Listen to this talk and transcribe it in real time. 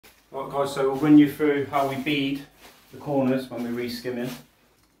Right guys, so we'll run you through how we bead the corners when we're re-skimming.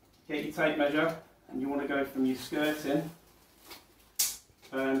 Get your tape measure and you want to go from your skirting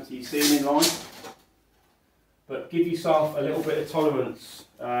to your sealing line. But give yourself a little bit of tolerance.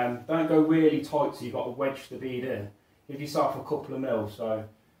 Don't go really tight so you've got to wedge the bead in. Give yourself a couple of mils. So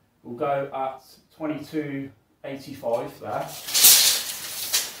we'll go at 22.85 there.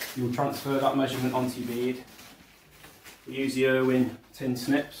 You'll transfer that measurement onto your bead. We use the Irwin tin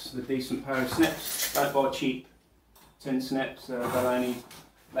snips, the decent pair of snips. Don't buy cheap tin snips, they'll only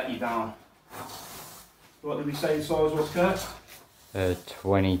let you down. What did we say the size was, Kurt?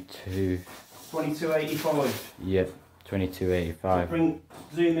 22. 22.85. Yep, 22.85.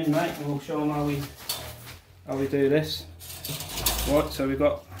 Zoom in, mate, and we'll show them how we do this. Right, so we've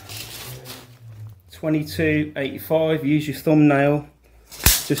got 22.85. Use your thumbnail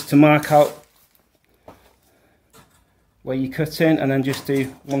just to mark out where you cut in, and then just do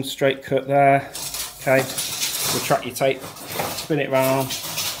one straight cut there. Okay, retract your tape, spin it round.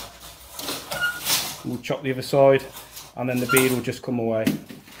 We'll chop the other side, and then the bead will just come away.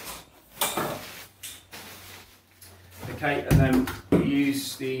 Okay, and then we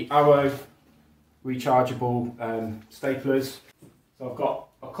use the Arrow rechargeable staplers. So I've got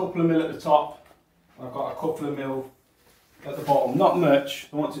a couple of mil at the top, I've got a couple of mil at the bottom. Not much.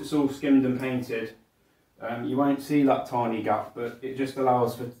 Once it's all skimmed and painted, you won't see that tiny gap, but it just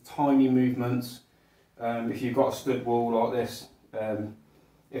allows for tiny movements. If you've got a stud wall like this,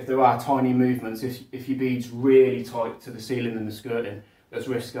 if there are tiny movements, if your bead's really tight to the ceiling and the skirting, there's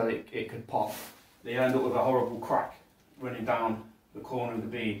risk that it could pop. You end up with a horrible crack running down the corner of the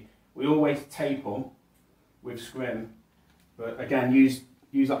bead. We always tape them with scrim, but again use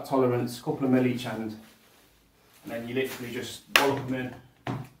that tolerance, a couple of mil each end, and then you literally just wallop them in.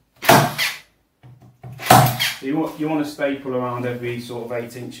 So you want to staple around every sort of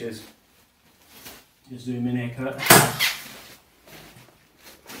 8 inches. Just zoom in here, Kurt.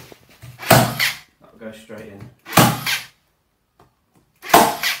 That'll go straight in.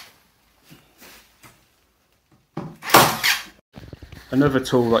 Another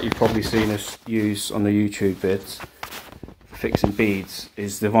tool that you've probably seen us use on the YouTube vids for fixing beads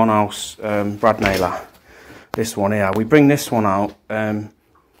is the Von House brad nailer. This one here. We bring this one out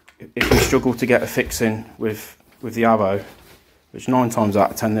if we struggle to get a fixing with the Arrow, which 9 times out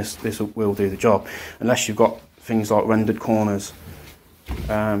of 10 this will do the job, unless you've got things like rendered corners,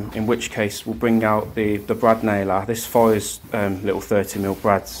 in which case we'll bring out the brad nailer. This fires little 30mm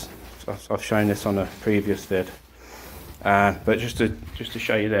brads. So I've shown this on a previous vid. But just to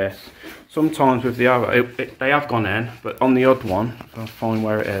show you this, sometimes with the Arrow, they have gone in, but on the odd one, if I find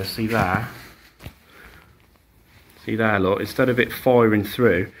where it is, see there, look, instead of it firing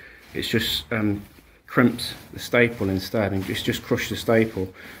through, it's just crimped the staple instead, and it's just crushed the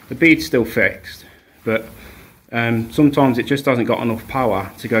staple. The bead's still fixed, but sometimes it just hasn't got enough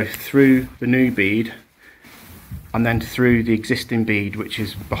power to go through the new bead and then through the existing bead, which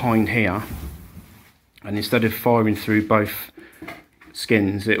is behind here. And instead of firing through both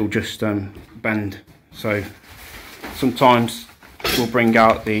skins, it will just bend. So sometimes we'll bring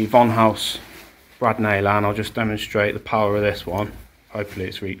out the Von House brad nailer, and I'll just demonstrate the power of this one. Hopefully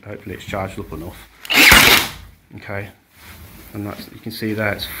it's charged up enough. Okay, and you can see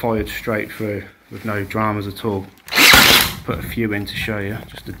there it's fired straight through with no dramas at all. Put a few in to show you,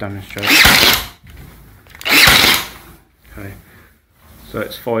 just to demonstrate. Okay, so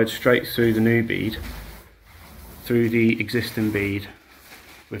it's fired straight through the new bead, through the existing bead,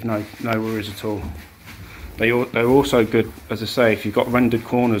 with no worries at all. They're also good, as I say, if you've got rendered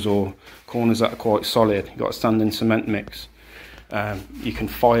corners or corners that are quite solid, you've got a standing cement mix, you can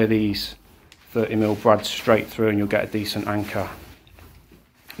fire these 30mm brads straight through and you'll get a decent anchor.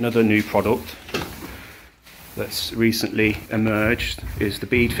 Another new product that's recently emerged is the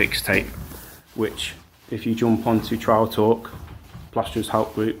bead fix tape, which if you jump onto Trowel Talk, Plasterers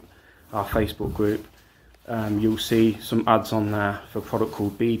Help Group, our Facebook group, you'll see some ads on there for a product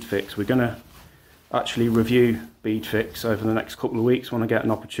called Bead Fix. We're going to actually review Bead Fix over the next couple of weeks when I get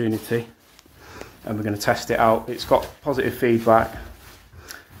an opportunity, and we're going to test it out. It's got positive feedback.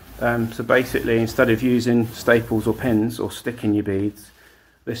 So basically, instead of using staples or pins or sticking your beads,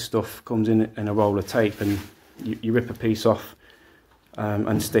 this stuff comes in a roll of tape, and you rip a piece off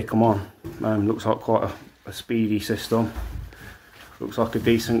and stick them on. Looks like quite a speedy system. Looks like a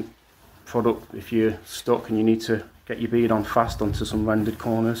decent product if you're stuck and you need to get your bead on fast onto some rendered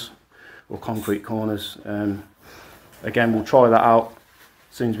corners or concrete corners. Again, we'll try that out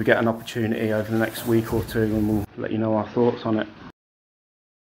as soon as we get an opportunity over the next week or two, and we'll let you know our thoughts on it.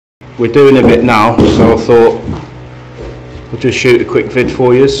 We're doing a bit now, so I thought I'll just shoot a quick vid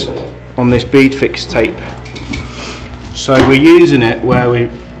for you on this bead fix tape. So we're using it where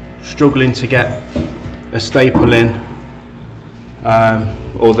we're struggling to get a staple in,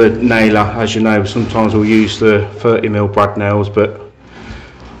 or the nailer. As you know, sometimes we'll use the 30mm brad nails, but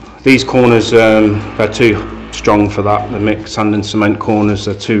these corners, they're too strong for that. The mixed sand and cement corners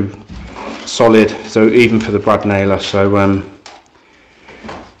are too solid, so even for the brad nailer. So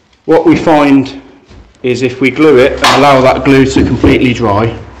what we find is if we glue it and allow that glue to completely dry,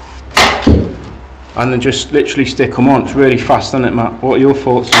 and then just literally stick them on, it's really fast, isn't it, Matt? What are your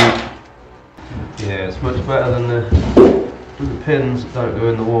thoughts on it? Yeah, it's much better than the pins that don't go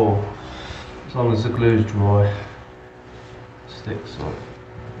in the wall. As long as the glue's dry, it sticks on.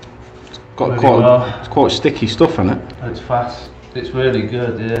 It's quite sticky stuff, isn't it? And it's fast. It's really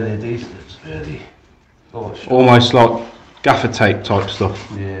good. Yeah, the adhesive's really almost like gaffer tape type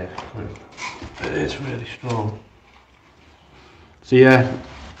stuff. Yeah, it's really strong. So yeah,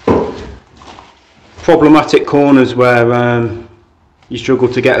 problematic corners where you struggle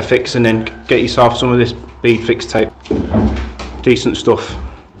to get a fixing in, get yourself some of this bead fix tape. Decent stuff.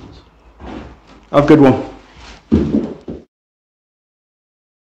 Have a good one.